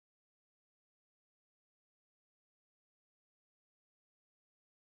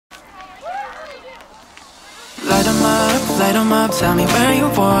light 'em up, tell me where you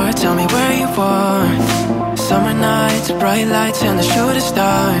were, tell me where you were. Summer nights, bright lights and the shooting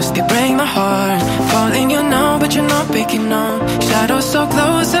stars, they break my heart. Calling you now, but you're not picking up. Shadows so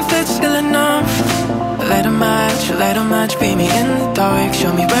close, if it's still enough. Light a match, beat me in the dark.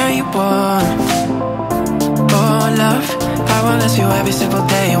 Show me where you were. Oh love, I wanna see you every single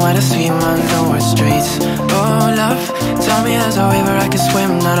day when I see you on lower streets. Oh love, tell me there's a river I can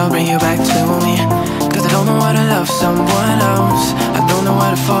swim that'll bring you back to me. Cause I don't know how to love someone else, I don't know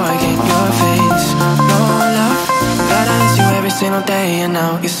how to forget your face. No love, gotta miss you every single day, and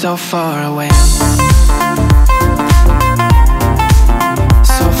now you're so far away.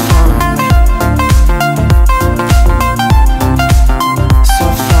 So far away. So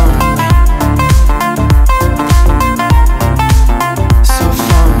far away. So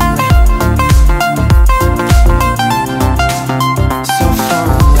far away. So far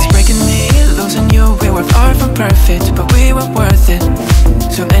away. It's breaking me, losing you. We were far from perfect, but we were worth it.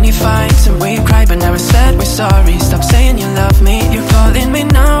 Too many fights and we cried but never said we're sorry. Stop saying you love me, you're calling me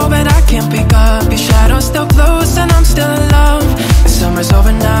now, but I can't pick up. Your shadow's still close and I'm still in love. The summer's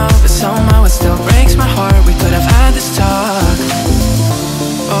over now, but somehow it still breaks my heart. We could have had this talk.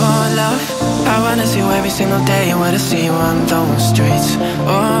 Oh love, I wanna see you every single day when I see you on those streets.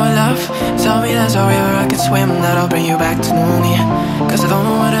 Oh love, tell me there's a river I can swim that'll bring you back to me. Cause I don't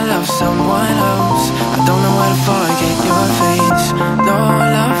know how to love someone else, I don't know how to forget your face. No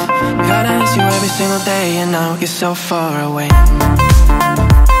love, gotta miss you every single day, and now you're so far away.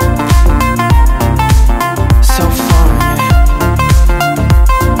 So far away.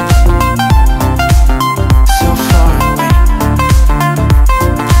 So far away.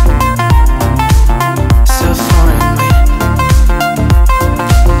 So far away.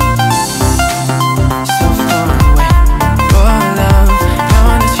 So far away. Oh love, I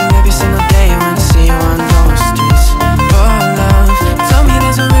wanna see you every single day when I see you on those streets. Oh love, tell me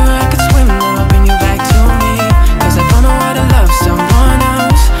there's a river I could swim that'll bring you back to me. Cause I don't know how to love someone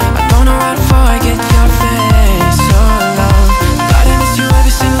else, I don't know how to forget your face. Oh love, gotta miss you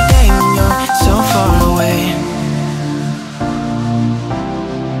every single day when you're so far away.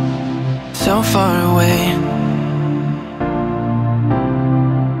 So far away.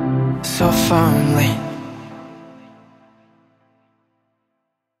 So far away.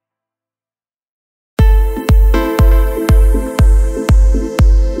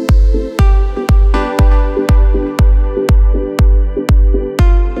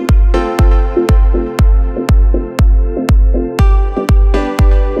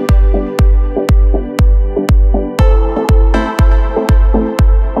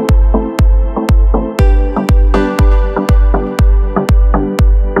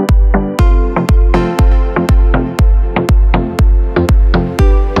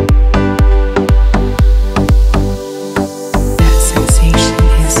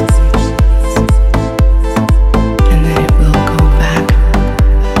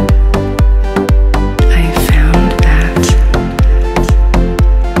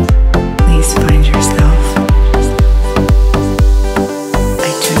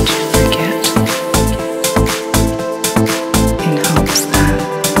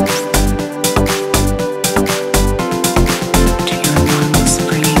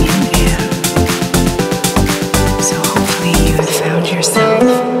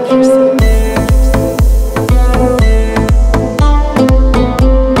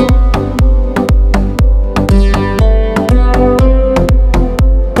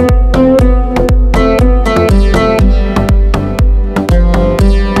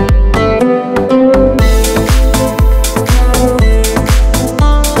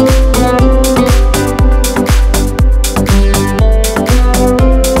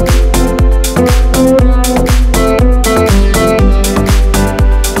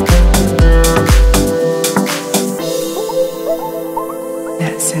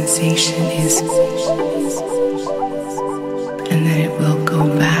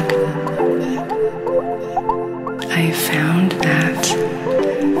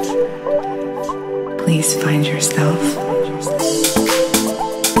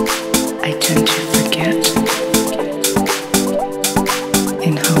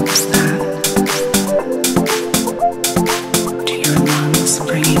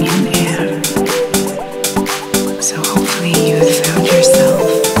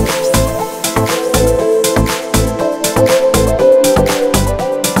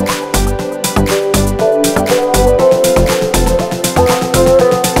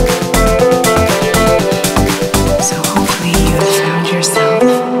 So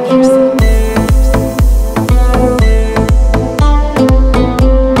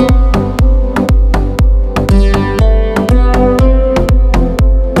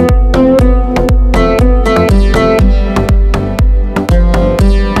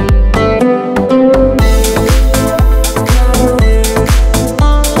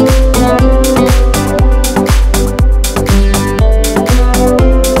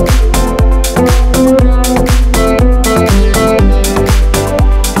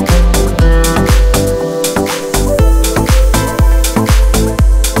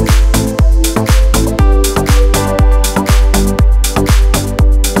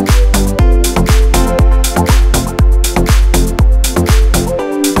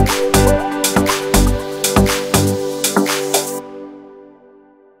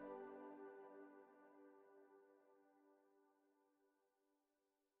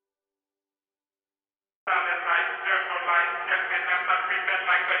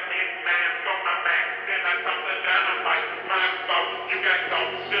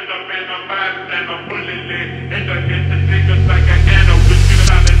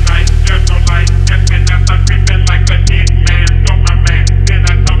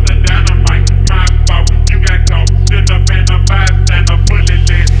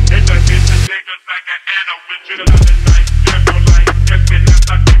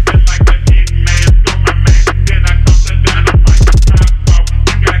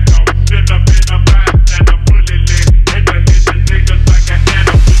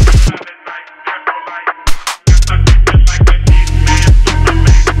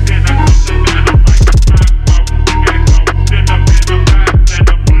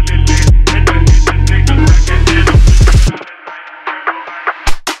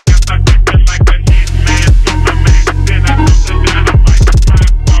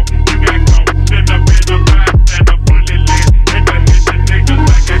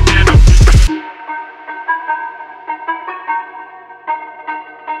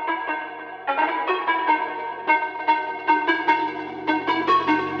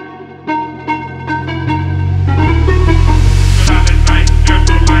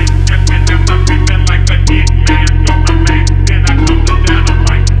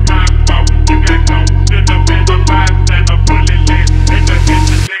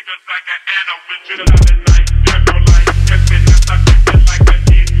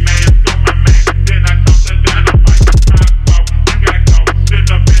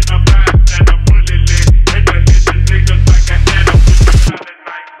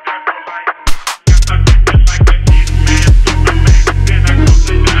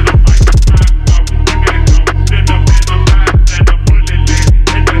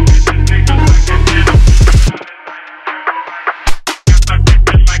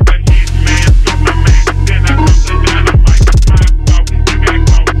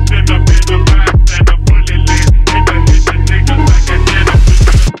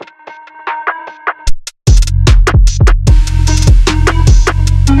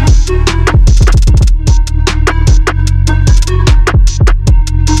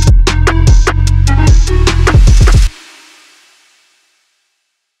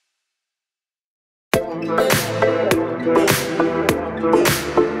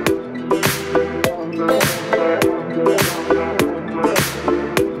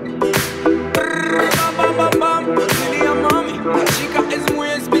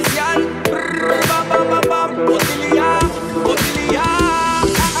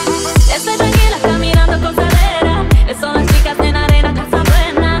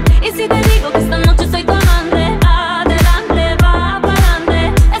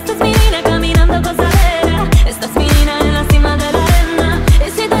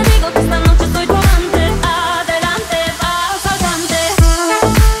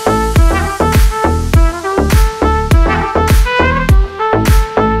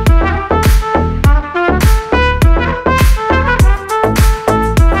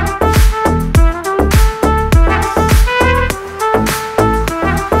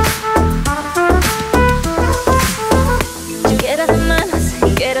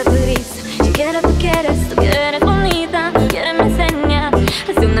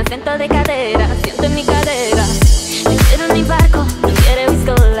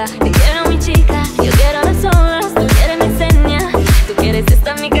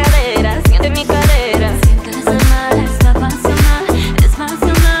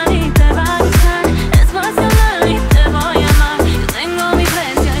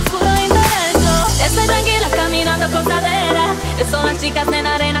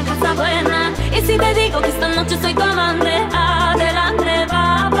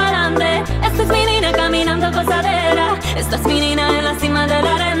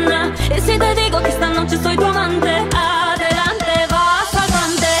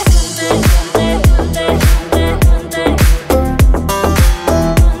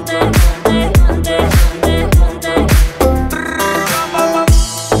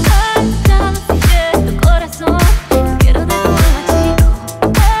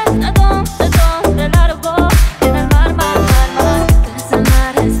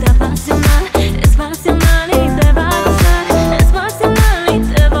Es pasional y te va a gustar. Es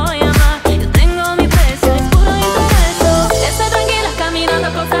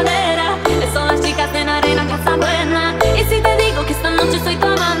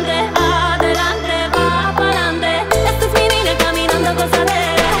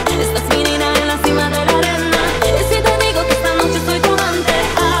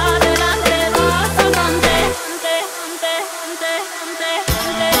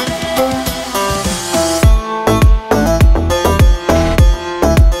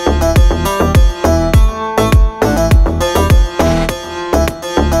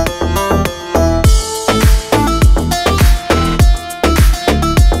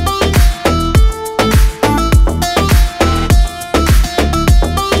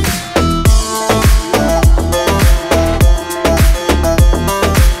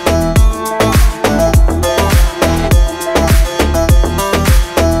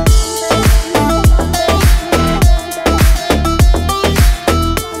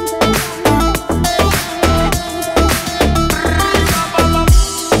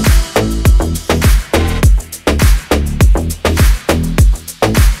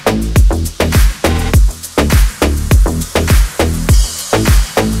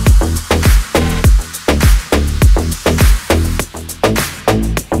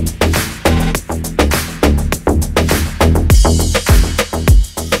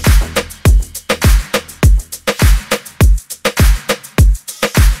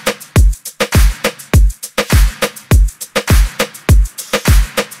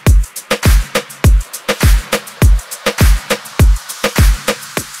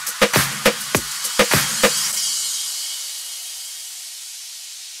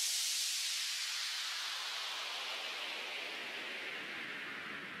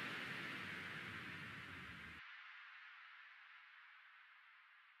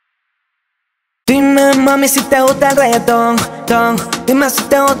Dime mami si te gusta el reggaetón, ton. Dime si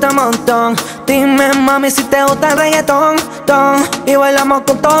te gusta un montón. Dime mami si te gusta el reggaetón, ton. Y bailamos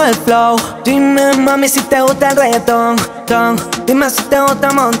con todo el flow. Dime mami si te gusta el reggaetón, ton. Dime si te gusta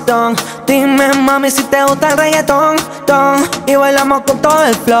un montón. Dime mami si te gusta el reggaetón, ton. Y bailamos con todo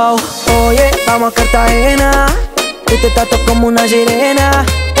el flow. Oye, vamos a Cartagena y te trato como una sirena.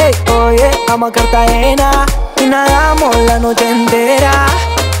 Hey, oye, vamos a Cartagena y nadamos la noche entera.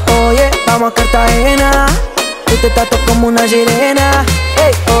 Oye, vamos a Cartagena y te trato como una sirena.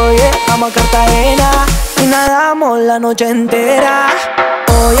 Hey, oye, vamos a Cartagena y nadamos la noche entera.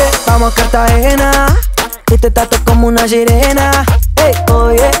 Oye, vamos a Cartagena y te trato como una sirena. Hey,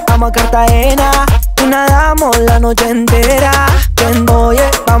 oye, vamos a Cartagena y nadamos la noche entera.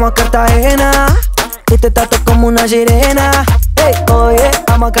 Oye, vamos a Cartagena y te trato como una sirena. Hey, oye,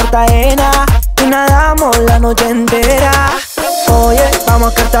 vamos a Cartagena y nadamos la noche entera. Oye,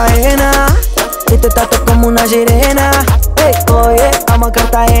 vamos a Cartagena y te trato como una sirena. Hey, oye, vamos a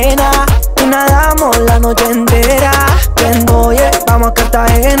Cartagena y nadamos la noche entera. Oye, vamos a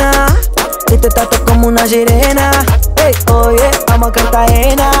Cartagena y te trato como una sirena. Hey, oye, vamos a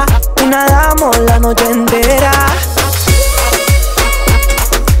Cartagena y nadamos la noche entera.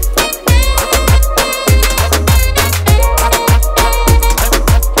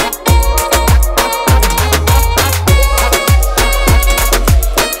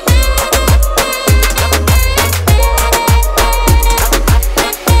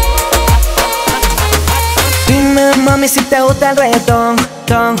 Mami si te gusta el reggaetón,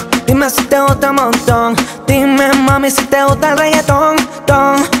 ton. Dime si te gusta un montón. Dime mami si te gusta el reggaetón,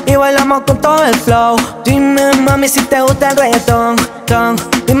 ton. Y bailamos con todo el flow. Dime mami si te gusta el reggaetón, ton.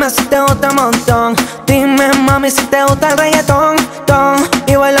 Dime si te gusta un montón. Dime mami si te gusta el reggaetón, ton.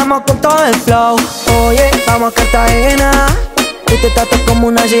 Y bailamos con todo el flow. Oye, vamos a Cartagena y te trato como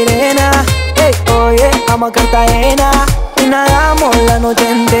una sirena. Hey, oye, vamos a Cartagena y nadamos la noche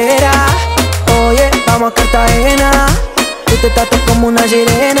entera. Oye, vamos a Cartagena y te trato como una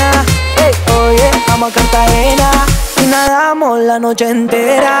sirena. Hey, oye, vamos a Cartagena y nadamos la noche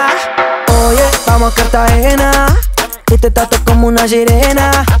entera. Oye, vamos a Cartagena y te trato como una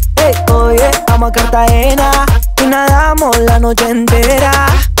sirena. Hey, oye, vamos a Cartagena y nadamos la noche entera.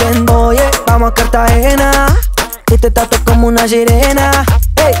 Oye, vamos a Cartagena y te trato como una sirena.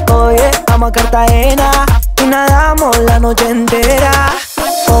 Hey, oye, vamos a Cartagena y nadamos la noche entera.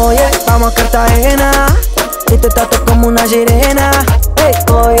 Oye, vamos a Cartagena y te trato como una sirena. Hey,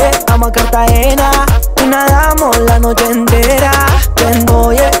 oye, vamos a Cartagena y nadamos la noche entera.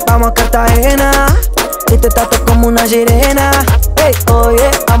 Oye, vamos a Cartagena y te trato como una sirena. Hey,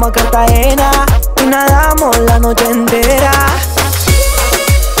 oye, vamos a Cartagena y nadamos la noche entera.